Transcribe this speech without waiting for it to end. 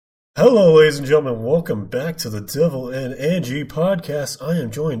Hello, ladies and gentlemen. Welcome back to the Devil and Angie podcast. I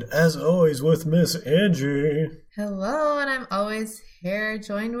am joined, as always, with Miss Angie. Hello, and I'm always here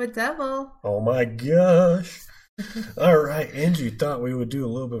joined with Devil. Oh my gosh. All right, Angie thought we would do a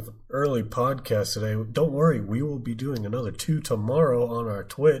little bit of an early podcast today. Don't worry, we will be doing another 2 tomorrow on our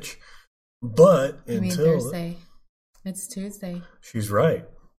Twitch. But You mean until Thursday? It's Tuesday. she's right,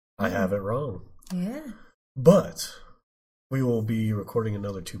 I have it wrong. Yeah. But we will be recording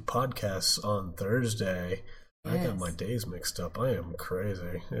another 2 podcasts on Thursday. I got Yes. my days mixed up. I am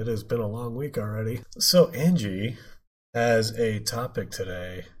crazy. It has been a long week already. So Angie has a topic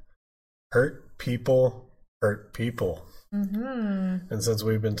today. Hurt people hurt people. Mm-hmm. And since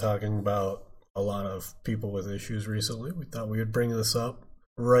we've been talking about a lot of people with issues recently, we thought we would bring this up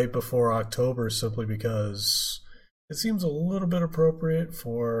right before October simply because it seems a little bit appropriate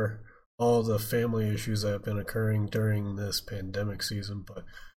for all the family issues that have been occurring during this pandemic season. But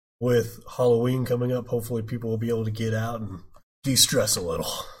with Halloween coming up, hopefully people will be able to get out and de-stress a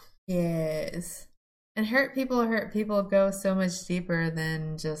little. Yes. And hurt people go so much deeper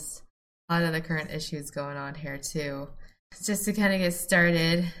than just a lot of the current issues going on here too. Just to kind of get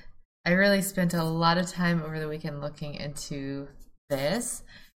started, I really spent a lot of time over the weekend looking into this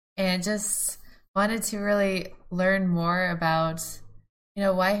and just wanted to really learn more about,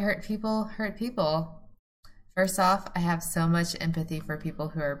 why hurt people hurt people. First off, I have so much empathy for people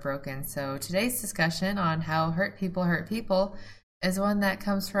who are broken. So today's discussion on how hurt people is one that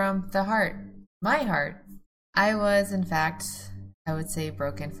comes from the heart, my heart. I was, in fact, I would say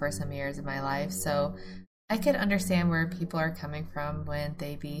broken for some years of my life. So I could understand where people are coming from when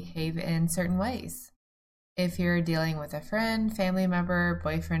they behave in certain ways. If you're dealing with a friend, family member,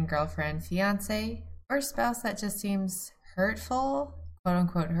 boyfriend, girlfriend, fiance, or spouse that just seems hurtful, quote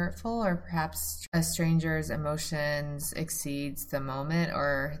unquote hurtful, or perhaps a stranger's emotions exceeds the moment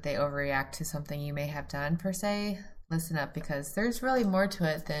or they overreact to something you may have done per se, listen up because there's really more to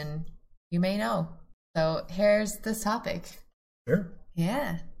it than you may know. So here's this topic. Sure.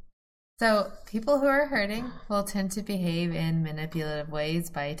 Yeah. So people who are hurting will tend to behave in manipulative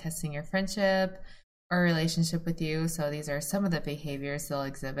ways by testing your friendship or relationship with you. So these are some of the behaviors they'll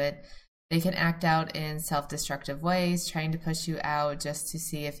exhibit. They can act out in self-destructive ways, trying to push you out just to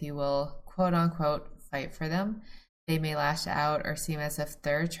see if you will, quote unquote, fight for them. They may lash out or seem as if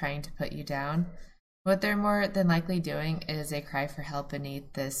they're trying to put you down. What they're more than likely doing is a cry for help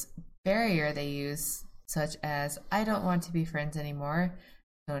beneath this barrier they use, such as, I don't want to be friends anymore,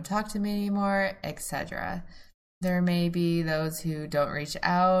 don't talk to me anymore, etc. There may be those who don't reach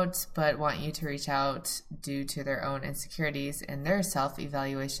out, but want you to reach out due to their own insecurities and their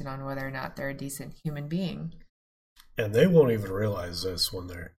self-evaluation on whether or not they're a decent human being. And they won't even realize this when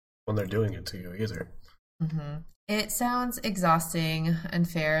they're doing it to you either. Mm-hmm. It sounds exhausting,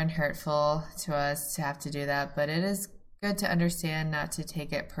 unfair, and hurtful to us to have to do that, but it is good to understand not to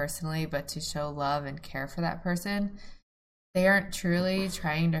take it personally, but to show love and care for that person. They aren't truly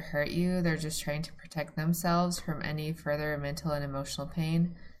trying to hurt you. They're just trying to protect themselves from any further mental and emotional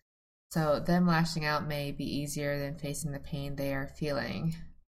pain. So them lashing out may be easier than facing the pain they are feeling.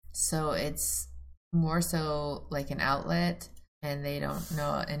 So it's more so like an outlet, and they don't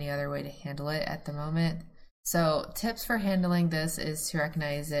know any other way to handle it at the moment. So tips for handling this is to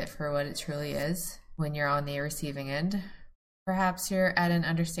recognize it for what it truly is when you're on the receiving end. Perhaps you're at an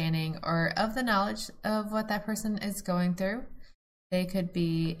understanding or of the knowledge of what that person is going through. They could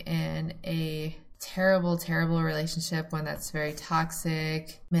be in a terrible, terrible relationship, one that's very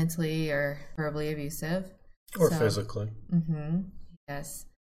toxic, mentally or verbally abusive. Or physically. Mm-hmm, yes.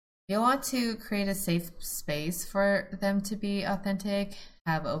 You'll want to create a safe space for them to be authentic,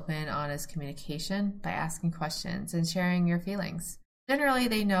 have open, honest communication by asking questions and sharing your feelings. Generally,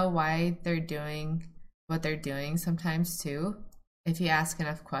 they know why they're doing what they're doing sometimes too. If you ask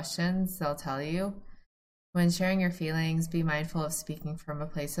enough questions, they'll tell you. When sharing your feelings, be mindful of speaking from a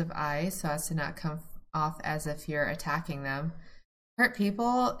place of I so as to not come off as if you're attacking them. Hurt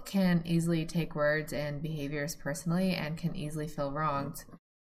people can easily take words and behaviors personally and can easily feel wronged,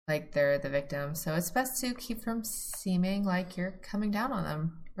 like they're the victim. So it's best to keep from seeming like you're coming down on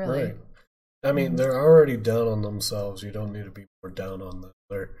them, really. Right. I mean, they're already down on themselves. You don't need to be more down on them.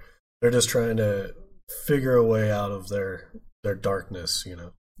 They're just trying to figure a way out of their darkness,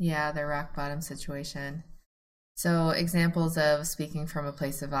 Yeah, their rock bottom situation. So examples of speaking from a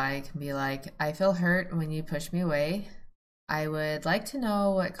place of I can be like, I feel hurt when you push me away. I would like to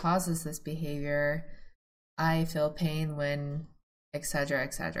know what causes this behavior. I feel pain when, etc.,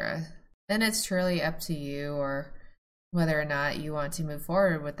 etc. Then it's truly up to you or whether or not you want to move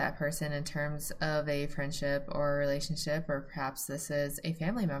forward with that person in terms of a friendship or a relationship, or perhaps this is a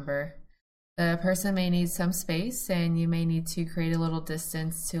family member. The person may need some space, and you may need to create a little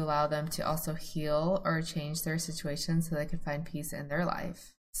distance to allow them to also heal or change their situation so they can find peace in their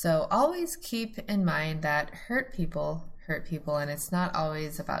life. So always keep in mind that hurt people, and it's not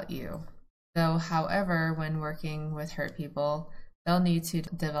always about you. Though, however, when working with hurt people, they'll need to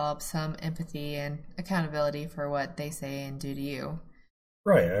develop some empathy and accountability for what they say and do to you.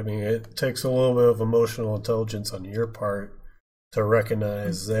 Right. I mean, it takes a little bit of emotional intelligence on your part to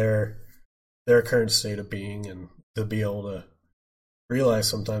recognize their current state of being, and to be able to realize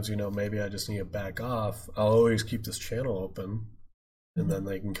sometimes, maybe I just need to back off. I'll always keep this channel open, and then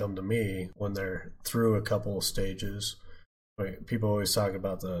they can come to me when they're through a couple of stages. People always talk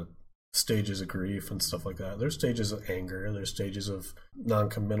about the stages of grief and stuff like that. There's stages of anger, there's stages of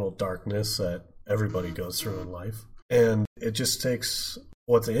non-committal darkness that everybody goes through in life. And it just takes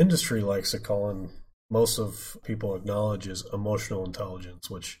what the industry likes to call, and most of people acknowledge, is emotional intelligence,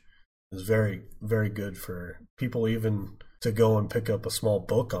 which is very, very good for people even to go and pick up a small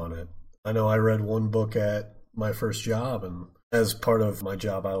book on it. I know I read one book at my first job, and as part of my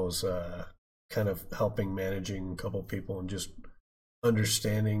job, I was kind of helping managing a couple people and just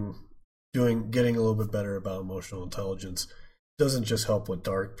understanding, getting a little bit better about emotional intelligence. It doesn't just help with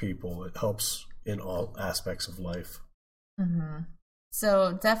dark people, it helps in all aspects of life. Mm-hmm.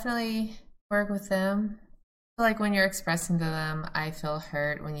 So definitely work with them. Like when you're expressing to them, I feel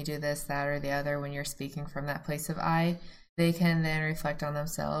hurt when you do this, that, or the other, when you're speaking from that place of I, they can then reflect on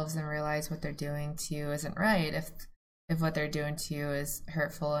themselves and realize what they're doing to you isn't right. If what they're doing to you is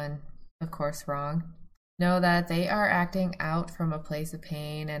hurtful and, of course, wrong, know that they are acting out from a place of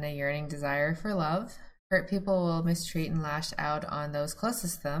pain and a yearning desire for love. Hurt people will mistreat and lash out on those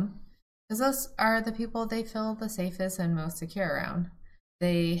closest to them, because those are the people they feel the safest and most secure around.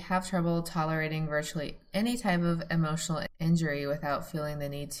 They have trouble tolerating virtually any type of emotional injury without feeling the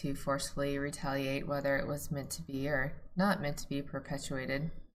need to forcefully retaliate, whether it was meant to be or not meant to be perpetuated.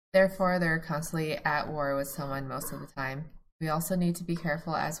 Therefore, they're constantly at war with someone most of the time. We also need to be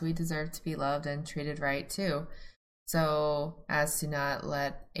careful, as we deserve to be loved and treated right too, so as to not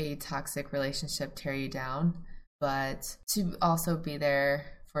let a toxic relationship tear you down, but to also be there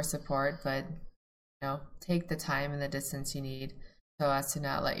for support, but take the time and the distance you need, so as to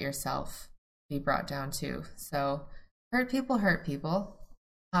not let yourself be brought down too. So hurt people.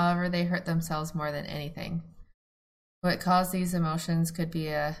 However, they hurt themselves more than anything. What caused these emotions could be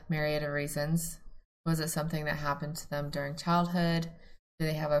a myriad of reasons. Was it something that happened to them during childhood? Do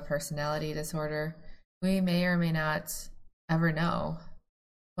they have a personality disorder? We may or may not ever know.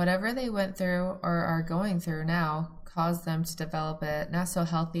 Whatever they went through or are going through now caused them to develop a not so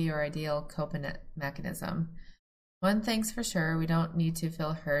healthy or ideal coping mechanism. One thing's for sure, we don't need to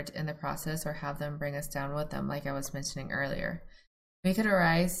feel hurt in the process or have them bring us down with them, like I was mentioning earlier. We could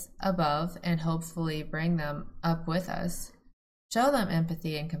arise above and hopefully bring them up with us. Show them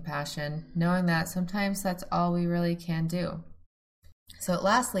empathy and compassion, knowing that sometimes that's all we really can do. So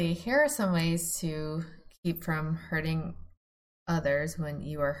lastly, here are some ways to keep from hurting others when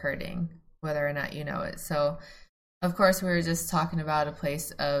you are hurting, whether or not you know it. So, of course, we were just talking about a place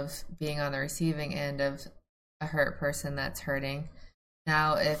of being on the receiving end of a hurt person that's hurting.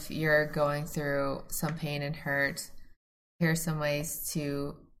 Now, if you're going through some pain and hurt, here's some ways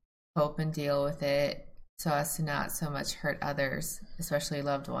to cope and deal with it so as to not so much hurt others, especially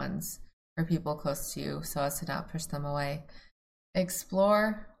loved ones or people close to you, so as to not push them away.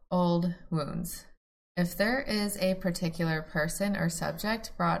 Explore old wounds. If there is a particular person or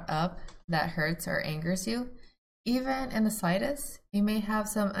subject brought up that hurts or angers you, even in the slightest, you may have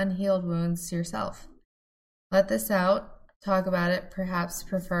some unhealed wounds yourself. Let this out, talk about it, perhaps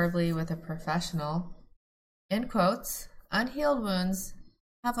preferably with a professional. In quotes, unhealed wounds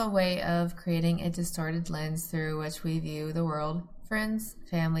have a way of creating a distorted lens through which we view the world, friends,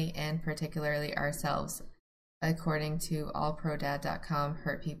 family, and particularly ourselves. According to allprodad.com,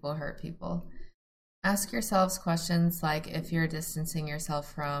 hurt people. Ask yourselves questions like if you're distancing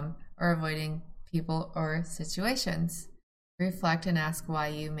yourself from or avoiding people or situations. Reflect and ask why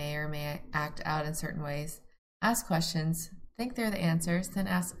you may or may act out in certain ways. Ask questions, think through the answers, then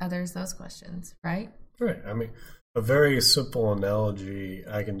ask others those questions, right? Right. I mean, a very simple analogy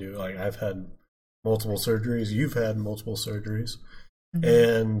I can do, like I've had multiple surgeries, you've had multiple surgeries,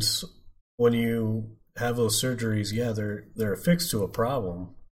 and when you have those surgeries, yeah, they're a fix to a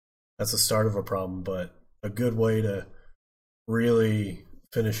problem. That's the start of a problem, but a good way to really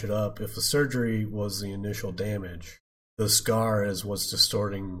finish it up, if the surgery was the initial damage, the scar is what's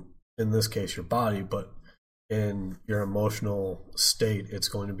distorting, in this case, your body, but in your emotional state, it's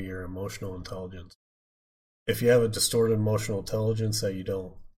going to be your emotional intelligence. If you have a distorted emotional intelligence that you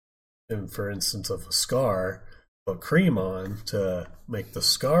don't, and for instance, of a scar, put cream on to make the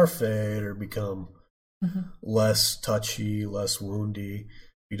scar fade or become less touchy, less woundy.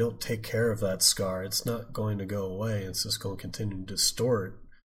 If you don't take care of that scar, it's not going to go away. It's just going to continue to distort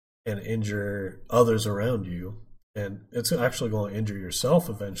and injure others around you. And it's actually going to injure yourself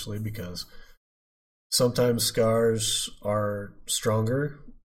eventually, because sometimes scars are stronger,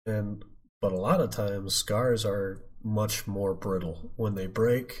 but a lot of times scars are much more brittle. When they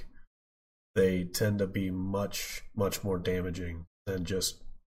break, they tend to be much, much more damaging than just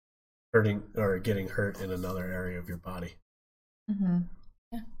hurting or getting hurt in another area of your body.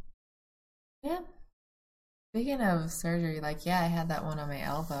 Yeah. Yeah. Speaking of surgery, I had that one on my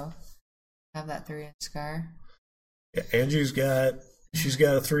elbow. I have that 3-inch scar. Yeah, she's got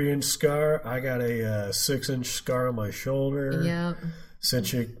a 3-inch scar. I got a 6-inch scar on my shoulder. Yep.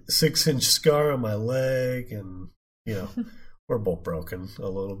 6-inch scar on my leg, and we're both broken a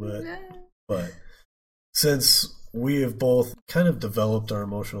little bit. But since we have both kind of developed our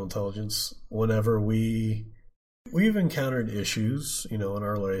emotional intelligence, whenever we've encountered issues, in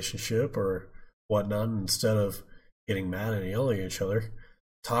our relationship or whatnot, instead of getting mad and yelling at each other,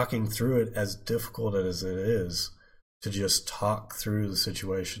 talking through it, as difficult as it is, to just talk through the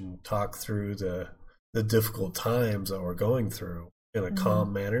situation, talk through the difficult times that we're going through in a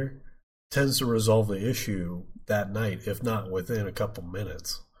calm manner, tends to resolve the issue that night, if not within a couple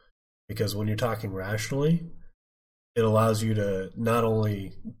minutes. Because when you're talking rationally, it allows you to not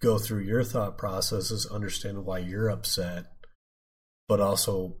only go through your thought processes, understand why you're upset, but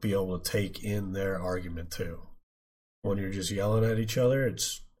also be able to take in their argument too. When you're just yelling at each other,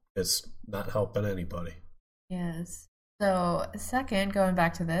 it's not helping anybody. Yes. So, going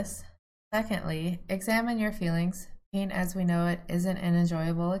back to this, secondly, examine your feelings. Pain as we know it isn't an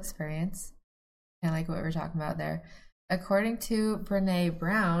enjoyable experience. Kind of like what we were talking about there. According to Brené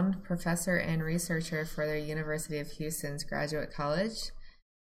Brown, professor and researcher for the University of Houston's Graduate College,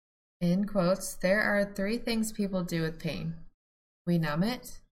 in quotes, there are 3 things people do with pain. We numb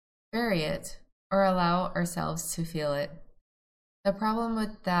it, bury it, or allow ourselves to feel it. The problem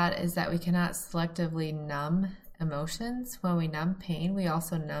with that is that we cannot selectively numb emotions. When we numb pain, we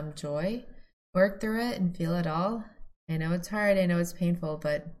also numb joy. Work through it and feel it all. I know it's hard, I know it's painful,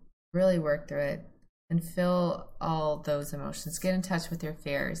 but really work through it and feel all those emotions. Get in touch with your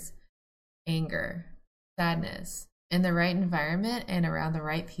fears, anger, sadness. In the right environment and around the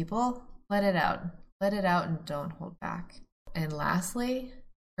right people, let it out. Let it out and don't hold back. And lastly,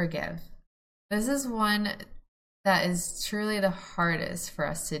 forgive. This is one that is truly the hardest for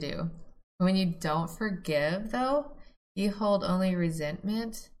us to do. When you don't forgive, though, you hold only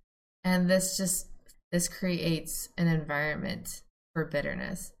resentment, and this creates an environment for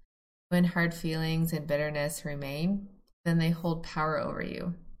bitterness. When hard feelings and bitterness remain, then they hold power over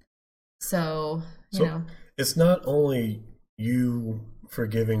you. So it's not only you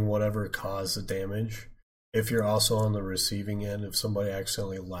forgiving whatever caused the damage. If you're also on the receiving end, if somebody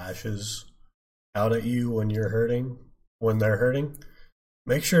accidentally lashes out at you when they're hurting,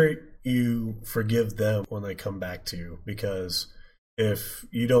 make sure you forgive them when they come back to you. Because if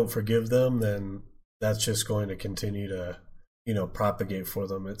you don't forgive them, then that's just going to continue to propagate for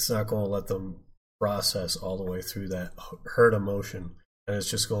them. It's not going to let them process all the way through that hurt emotion, and it's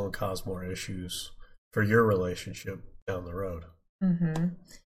just going to cause more issues for your relationship down the road.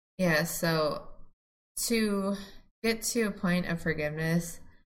 Yeah, so to get to a point of forgiveness,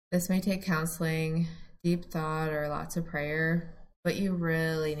 this may take counseling, deep thought, or lots of prayer, but you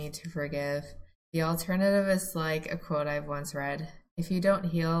really need to forgive. The alternative is like a quote I've once read: if you don't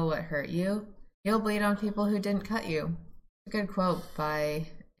heal what hurt you, you'll bleed on people who didn't cut you. A good quote by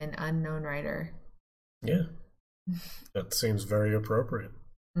an unknown writer. Yeah, that seems very appropriate.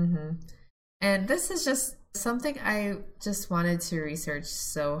 And this is just something I just wanted to research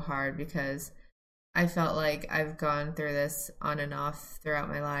so hard, because I felt like I've gone through this on and off throughout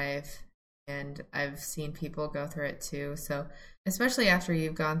my life, and I've seen people go through it too. So especially after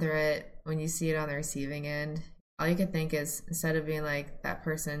you've gone through it, when you see it on the receiving end, all you can think is, instead of being like, that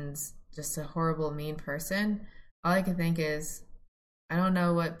person's just a horrible, mean person, all I can think is, I don't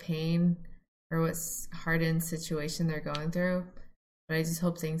know what pain or what hardened situation they're going through, but I just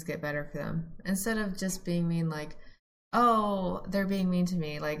hope things get better for them. Instead of just being mean, like, oh, they're being mean to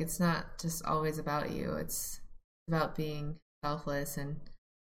me. Like, it's not just always about you. It's about being selfless and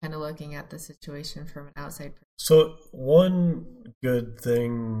kind of looking at the situation from an outside perspective. So one good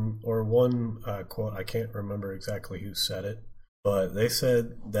thing, or one quote, I can't remember exactly who said it, but they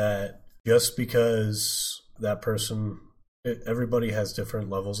said that just because that person, everybody has different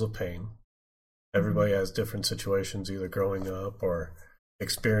levels of pain. Everybody has different situations, either growing up or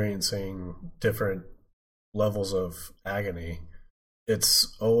experiencing different levels of agony.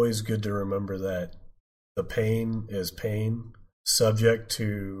 It's always good to remember that the pain is pain, subject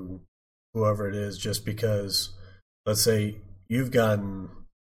to whoever it is. Just because, let's say, you've gotten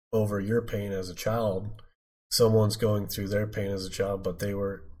over your pain as a child, someone's going through their pain as a child, but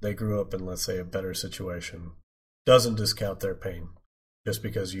they grew up in, let's say, a better situation. Doesn't discount their pain just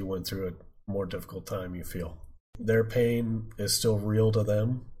because you went through a more difficult time. You feel their pain is still real to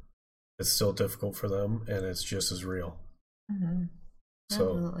them. It's still difficult for them, and it's just as real. Mm-hmm.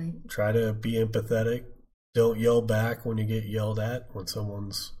 So try to be empathetic. Don't yell back when you get yelled at, when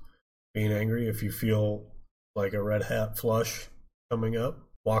someone's being angry. If you feel like a red hat flush coming up,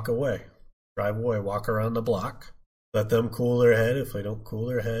 walk away. Drive away. Walk around the block. Let them cool their head. If they don't cool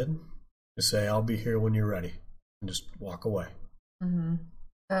their head, just say, I'll be here when you're ready. And just walk away. Mm-hmm.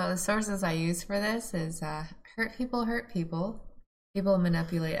 So the sources I use for this is Hurt People Hurt People. People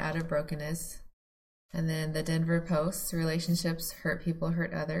manipulate out of brokenness. And then the Denver Post, Relationships Hurt People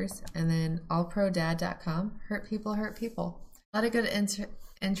Hurt Others. And then allprodad.com, Hurt People Hurt People. A lot of good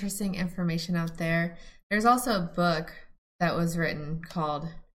interesting information out there. There's also a book that was written called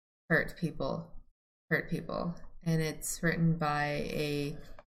Hurt People Hurt People. And it's written by a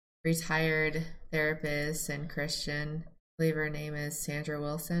retired therapist and Christian. I believe her name is Sandra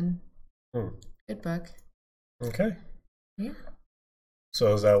Wilson. Good book. Okay. Yeah.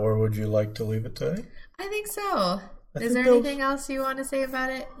 So is that where would you like to leave it today? I think so. Is there anything else you want to say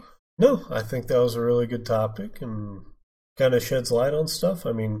about it? No, I think that was a really good topic and kind of sheds light on stuff.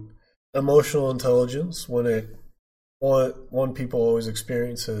 I mean, emotional intelligence, one people always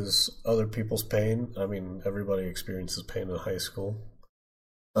experiences other people's pain. I mean, everybody experiences pain in high school.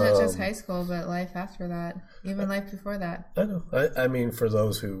 Not just high school, but life after that, even life before that. I know. I mean, for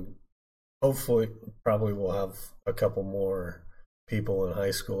those who hopefully probably will have a couple more people in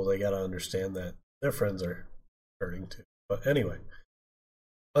high school, they got to understand that their friends are hurting too. But anyway,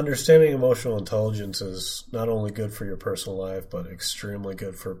 understanding emotional intelligence is not only good for your personal life, but extremely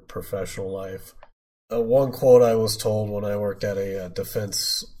good for professional life. One quote I was told when I worked at a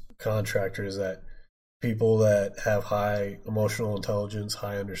defense contractor is that people that have high emotional intelligence,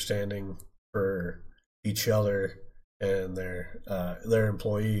 high understanding for each other and their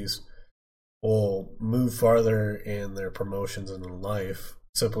employees will move farther in their promotions and in life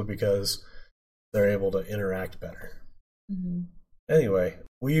simply because they're able to interact better. Mm-hmm. Anyway,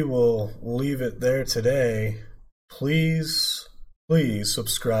 we will leave it there today. Please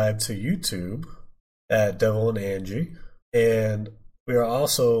subscribe to YouTube at Devil and Angie. And we are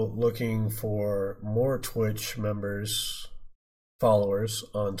also looking for more Twitch members, followers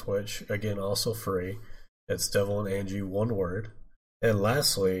on Twitch. Again, also free. It's Devil and Angie, one word. And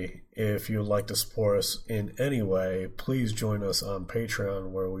lastly, if you would like to support us in any way, please join us on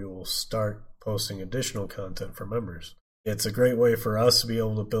Patreon, where we will start posting additional content for members. It's a great way for us to be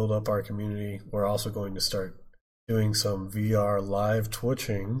able to build up our community. We're also going to start doing some VR live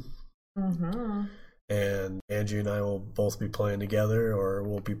twitching. Mm-hmm. And Angie and I will both be playing together, or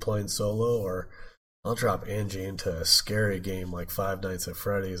we'll be playing solo, or I'll drop Angie into a scary game like Five Nights at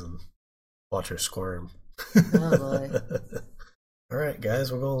Freddy's and watch her squirm. Oh boy. All right,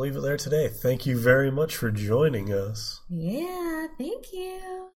 guys, we're going to leave it there today. Thank you very much for joining us. Yeah, thank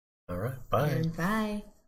you. All right, bye. And bye.